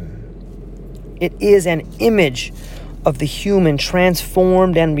dream. It is an image of the human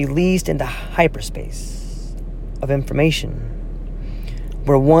transformed and released into hyperspace of information,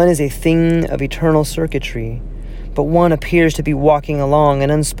 where one is a thing of eternal circuitry, but one appears to be walking along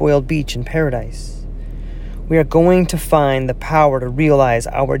an unspoiled beach in paradise. We are going to find the power to realize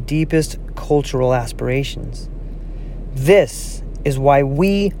our deepest cultural aspirations. This is why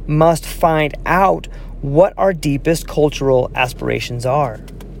we must find out what our deepest cultural aspirations are.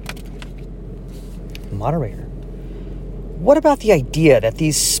 Moderator. What about the idea that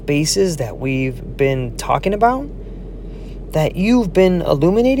these spaces that we've been talking about, that you've been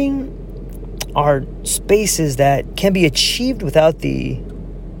illuminating, are spaces that can be achieved without the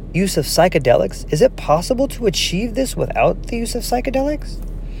use of psychedelics? Is it possible to achieve this without the use of psychedelics?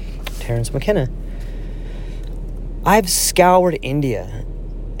 Terence McKenna. I've scoured India.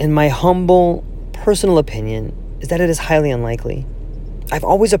 In my humble personal opinion is that it is highly unlikely. I've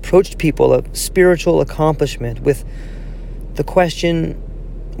always approached people of spiritual accomplishment with the question,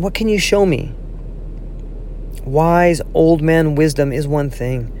 what can you show me? Wise old man wisdom is one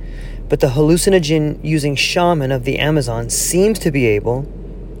thing, but the hallucinogen-using shaman of the Amazon seems to be able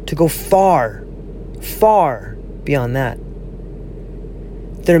to go far, far beyond that.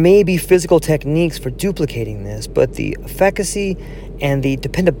 There may be physical techniques for duplicating this, but the efficacy and the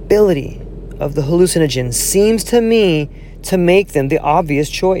dependability of the hallucinogen seems to me to make them the obvious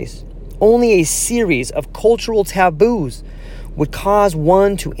choice. Only a series of cultural taboos would cause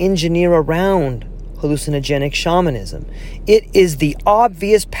one to engineer around hallucinogenic shamanism. It is the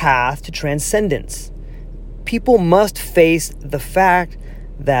obvious path to transcendence. People must face the fact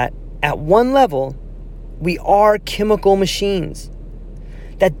that at one level, we are chemical machines.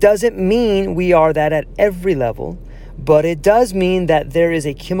 That doesn't mean we are that at every level, but it does mean that there is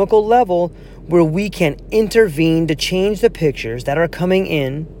a chemical level where we can intervene to change the pictures that are coming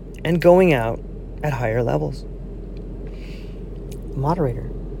in and going out at higher levels. Moderator,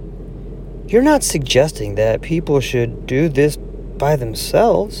 you're not suggesting that people should do this by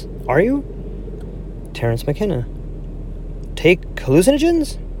themselves, are you? Terence McKenna. Take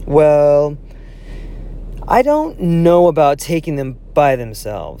hallucinogens? Well, I don't know about taking them by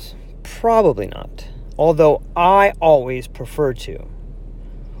themselves. Probably not. Although I always prefer to.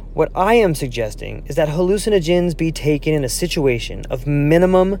 What I am suggesting is that hallucinogens be taken in a situation of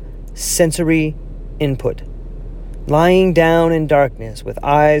minimum sensory input. Lying down in darkness with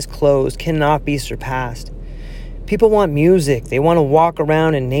eyes closed cannot be surpassed. People want music. They want to walk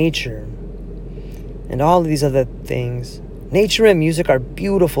around in nature. And all of these other things. Nature and music are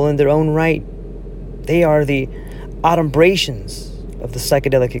beautiful in their own right. They are the adumbrations of the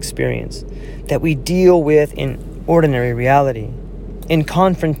psychedelic experience that we deal with in ordinary reality. In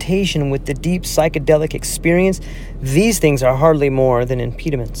confrontation with the deep psychedelic experience, these things are hardly more than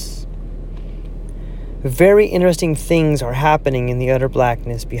impediments. Very interesting things are happening in the utter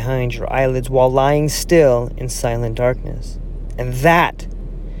blackness behind your eyelids while lying still in silent darkness. And that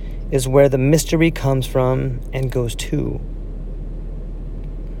is where the mystery comes from and goes to.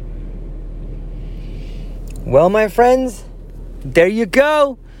 Well, my friends, there you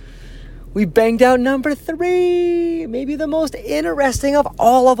go. We banged out number 3. Maybe the most interesting of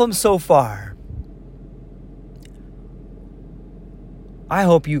all of them so far. I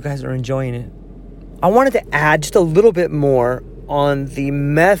hope you guys are enjoying it. I wanted to add just a little bit more on the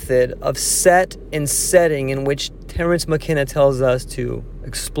method of set and setting in which Terence McKenna tells us to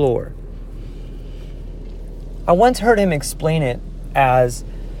explore. I once heard him explain it as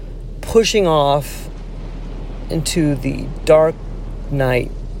pushing off into the dark night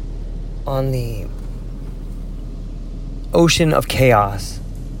on the ocean of chaos.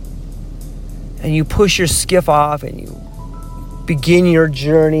 And you push your skiff off and you begin your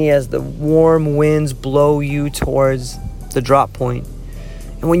journey as the warm winds blow you towards the drop point.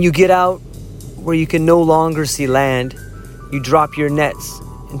 And when you get out where you can no longer see land, you drop your nets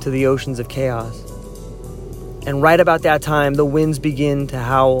into the oceans of chaos. And right about that time, the winds begin to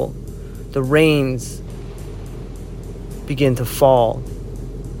howl. The rains begin to fall.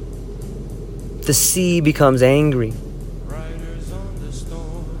 The sea becomes angry.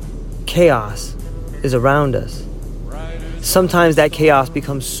 Chaos is around us. Sometimes that chaos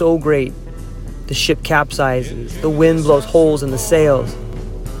becomes so great, the ship capsizes, the wind blows holes in the sails.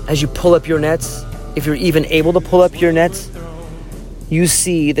 As you pull up your nets, if you're even able to pull up your nets, you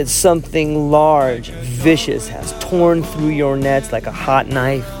see that something large, vicious, has torn through your nets like a hot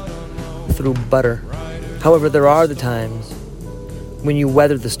knife through butter. However, there are the times when you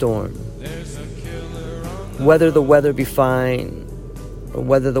weather the storm. Whether the weather be fine, or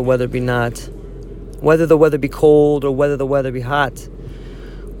whether the weather be not, whether the weather be cold, or whether the weather be hot,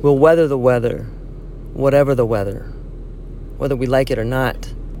 we'll weather the weather, whatever the weather, whether we like it or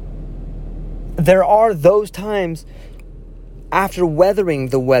not. There are those times after weathering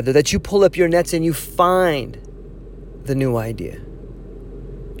the weather that you pull up your nets and you find the new idea.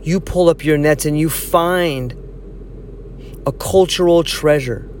 You pull up your nets and you find a cultural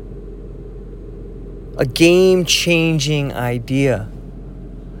treasure, a game-changing idea,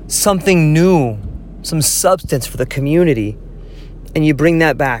 something new, some substance for the community, and you bring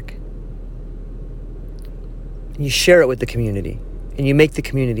that back. And you share it with the community, and you make the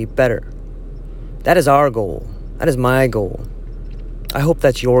community better. That is our goal. That is my goal. I hope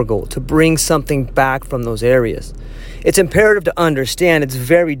that's your goal, to bring something back from those areas. It's imperative to understand it's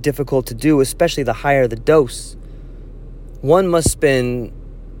very difficult to do, especially the higher the dose. One must spend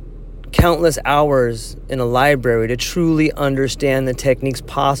countless hours in a library to truly understand the techniques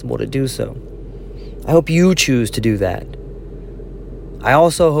possible to do so. I hope you choose to do that. I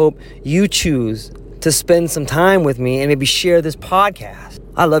also hope you choose to spend some time with me and maybe share this podcast.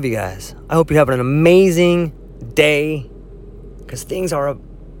 I love you guys. I hope you're having an amazing day, because things are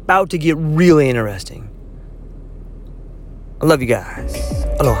about to get really interesting. I love you guys.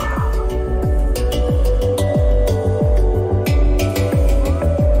 Aloha.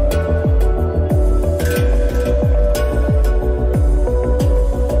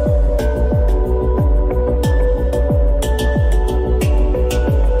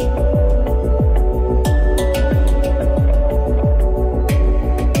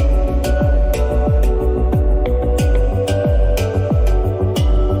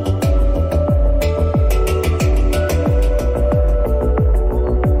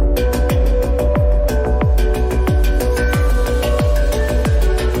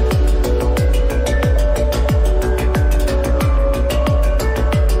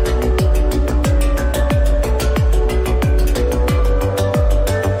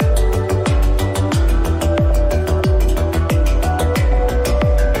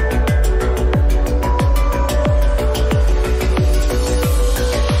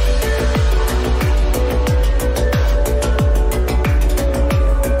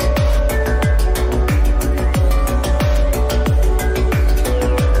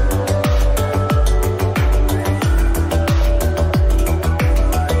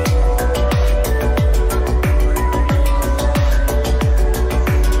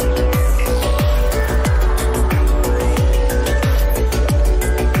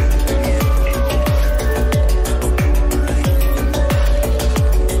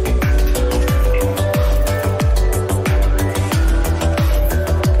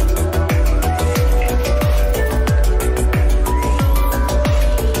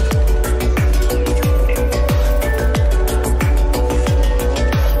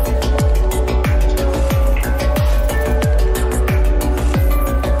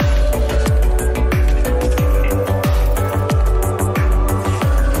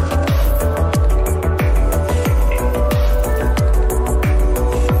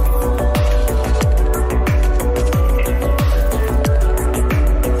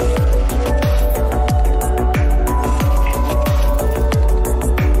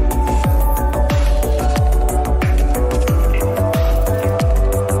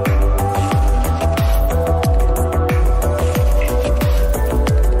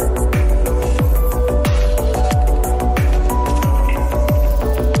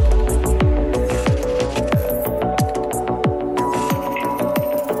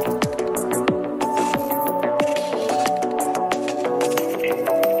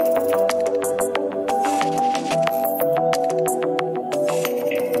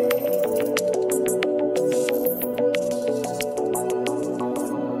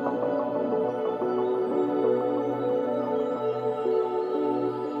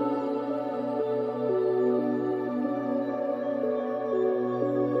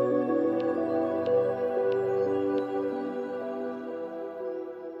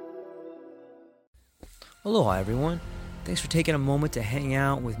 Aloha, everyone. Thanks for taking a moment to hang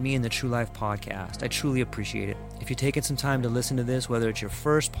out with me in the True Life Podcast. I truly appreciate it. If you're taking some time to listen to this, whether it's your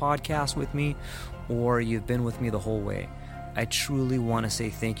first podcast with me or you've been with me the whole way, I truly want to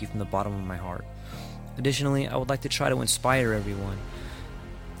say thank you from the bottom of my heart. Additionally, I would like to try to inspire everyone.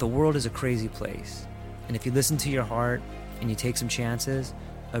 The world is a crazy place, and if you listen to your heart and you take some chances,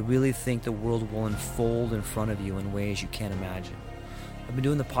 I really think the world will unfold in front of you in ways you can't imagine. I've been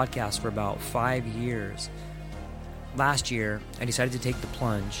doing the podcast for about 5 years. Last year, I decided to take the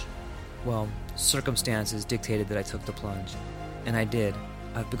plunge. Well, circumstances dictated that I took the plunge, and I did.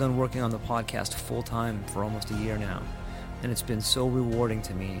 I've begun working on the podcast full-time for almost a year now, and it's been so rewarding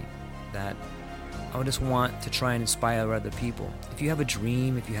to me that I would just want to try and inspire other people. If you have a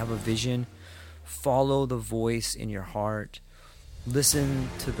dream, if you have a vision, follow the voice in your heart, listen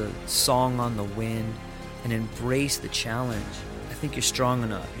to the song on the wind, and embrace the challenge. I think you're strong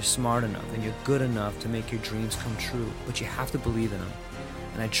enough, you're smart enough, and you're good enough to make your dreams come true, but you have to believe in them.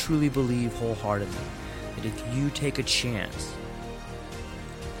 And I truly believe wholeheartedly that if you take a chance,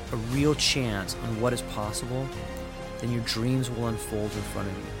 a real chance on what is possible, then your dreams will unfold in front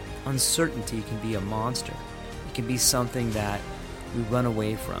of you. Uncertainty can be a monster. It can be something that we run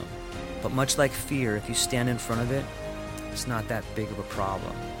away from. But much like fear, if you stand in front of it, it's not that big of a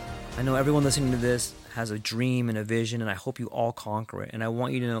problem. I know everyone listening to this has a dream and a vision, and I hope you all conquer it. And I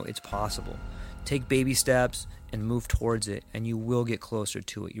want you to know it's possible. Take baby steps and move towards it, and you will get closer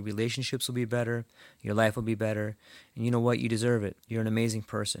to it. Your relationships will be better. Your life will be better. And you know what? You deserve it. You're an amazing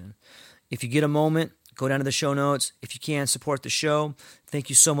person. If you get a moment, go down to the show notes. If you can, support the show. Thank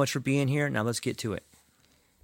you so much for being here. Now let's get to it.